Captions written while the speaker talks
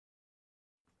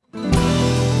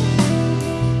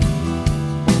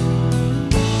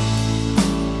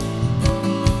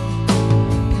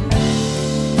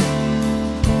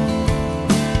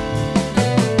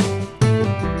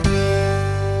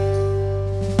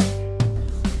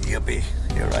happy.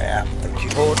 Here I am, the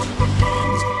Quixote.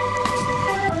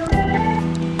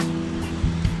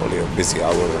 Only a busy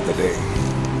hour of the day.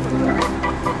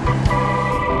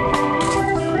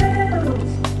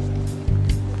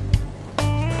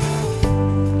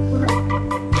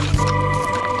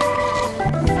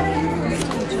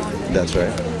 That's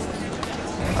right.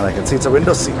 And I can see it's a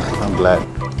window seat. I'm glad.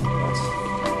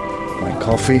 My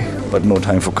coffee, but no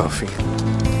time for coffee.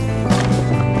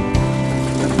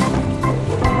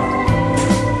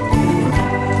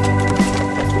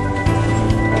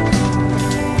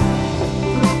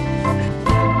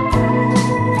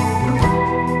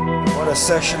 What a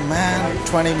session, man.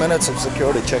 20 minutes of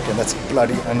security check-in. That's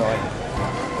bloody annoying.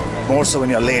 More so when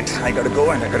you're late. I gotta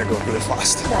go and I gotta go real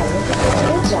fast.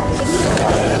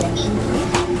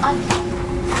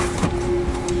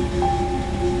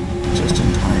 Just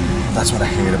in time. That's what I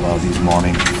hate about these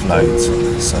morning flights.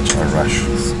 Such a rush.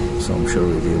 So I'm sure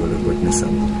we'll be able to witness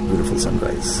some beautiful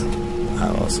sunrise.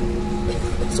 How awesome.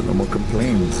 So no more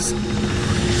complaints.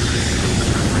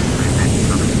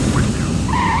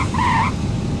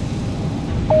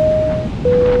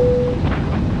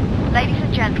 Ladies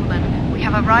and gentlemen, we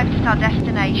have arrived at our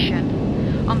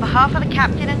destination. On behalf of the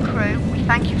captain and crew, we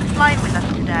thank you for flying with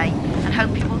us today and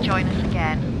hope you will join us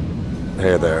again.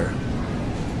 Hey there.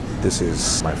 This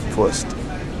is my first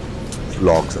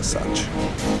vlogs as such.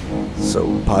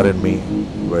 So pardon me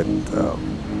with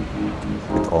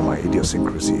all my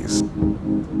idiosyncrasies,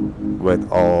 with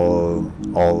all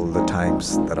the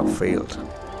times that I've failed.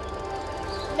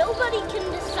 Nobody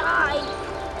can decide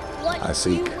what I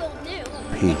seek you will do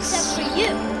peace. except for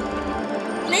you.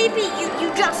 Maybe you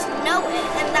just know it,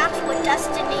 and that's what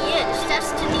destiny is.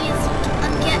 Destiny isn't a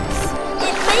guess.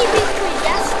 It may be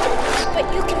predestined, but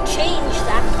you can change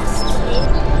that destiny.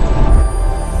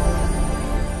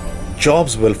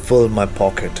 Jobs will fill my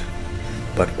pocket,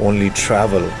 but only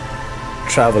travel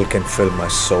can fill my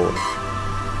soul.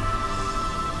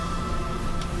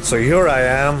 So here I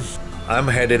am. I'm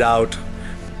headed out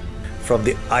from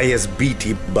the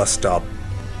ISBT bus stop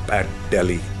at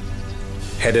Delhi,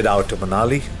 headed out to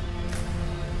Manali,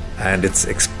 and it's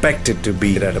expected to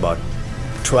be at about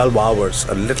 12 hours,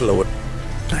 a little over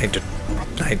 9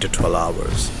 to 12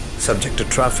 hours, subject to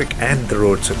traffic and the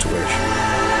road situation.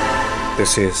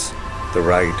 This is the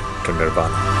ride to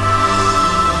Nirvana.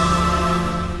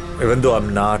 Even though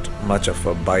I'm not much of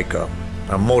a biker,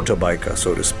 a motorbiker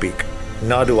so to speak,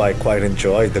 nor do I quite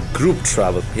enjoy the group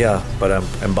travel. Yeah, but I'm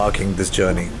embarking this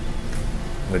journey,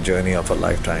 the journey of a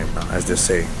lifetime, as they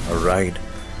say, a ride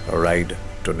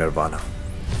to Nirvana.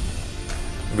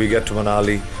 We get to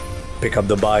Manali, pick up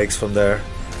the bikes from there,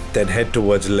 then head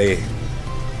towards Leh.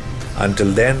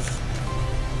 Until then,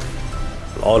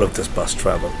 all of this bus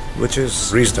travel, which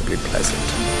is reasonably pleasant.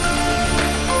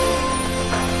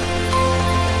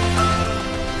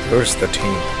 Here's the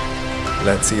team.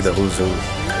 Let's see the who's who.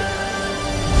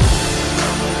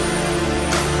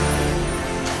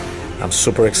 I'm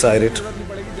super excited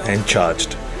and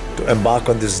charged to embark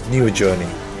on this new journey,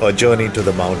 a journey to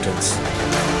the mountains.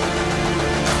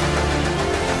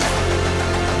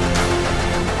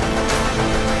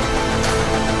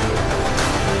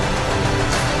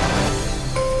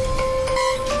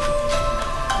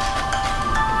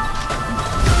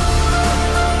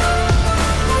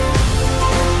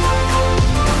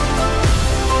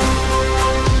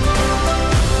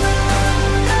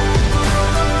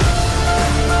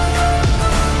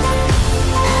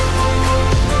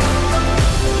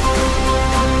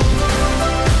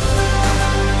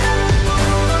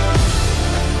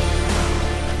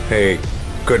 Hey,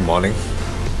 good morning.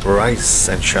 Rise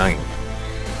and shine.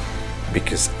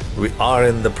 Because we are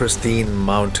in the pristine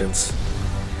mountains.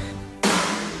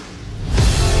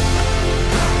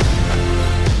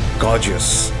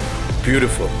 Gorgeous,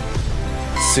 beautiful,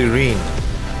 serene,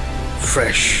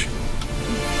 fresh.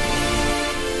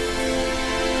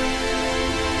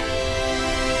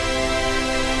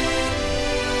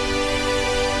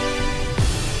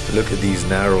 Look at these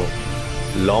narrow,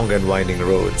 long and winding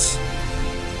roads.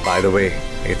 By the way,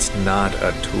 it's not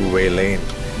a two-way lane,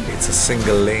 it's a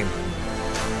single lane.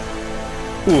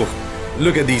 Ooh,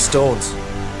 look at these stones,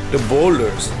 the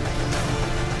boulders.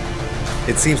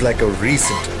 It seems like a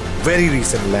very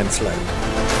recent landslide.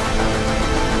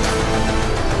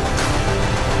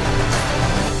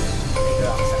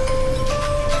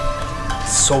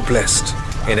 So blessed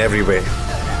in every way.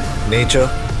 Nature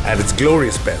at its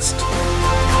glorious best.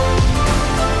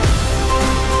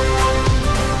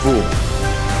 Ooh.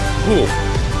 Ooh.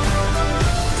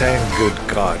 Thank good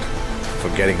God for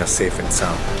getting us safe and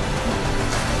sound.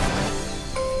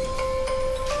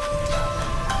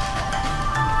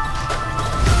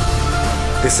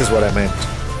 This is what I meant.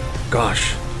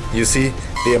 Gosh, you see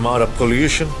the amount of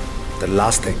pollution? The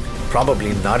last thing,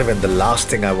 probably not even the last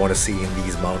thing I want to see in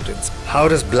these mountains. How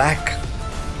does black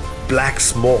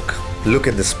smoke look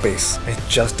in this space? It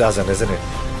just doesn't, isn't it?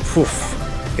 Poof.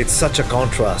 It's such a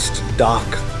contrast, dark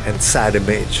and sad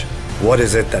image. What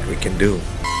is it that we can do?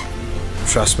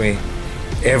 Trust me,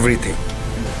 everything.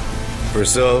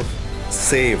 Preserve,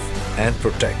 save and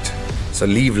protect. So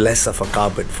leave less of a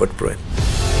carbon footprint.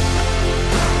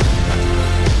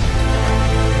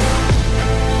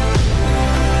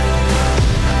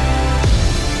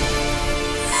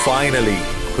 Finally,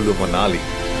 Kulu Manali.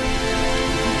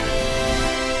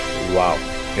 Wow,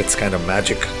 it's kind of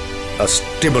magic. A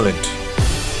stimulant.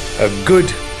 A good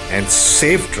and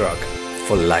safe drug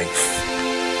for life.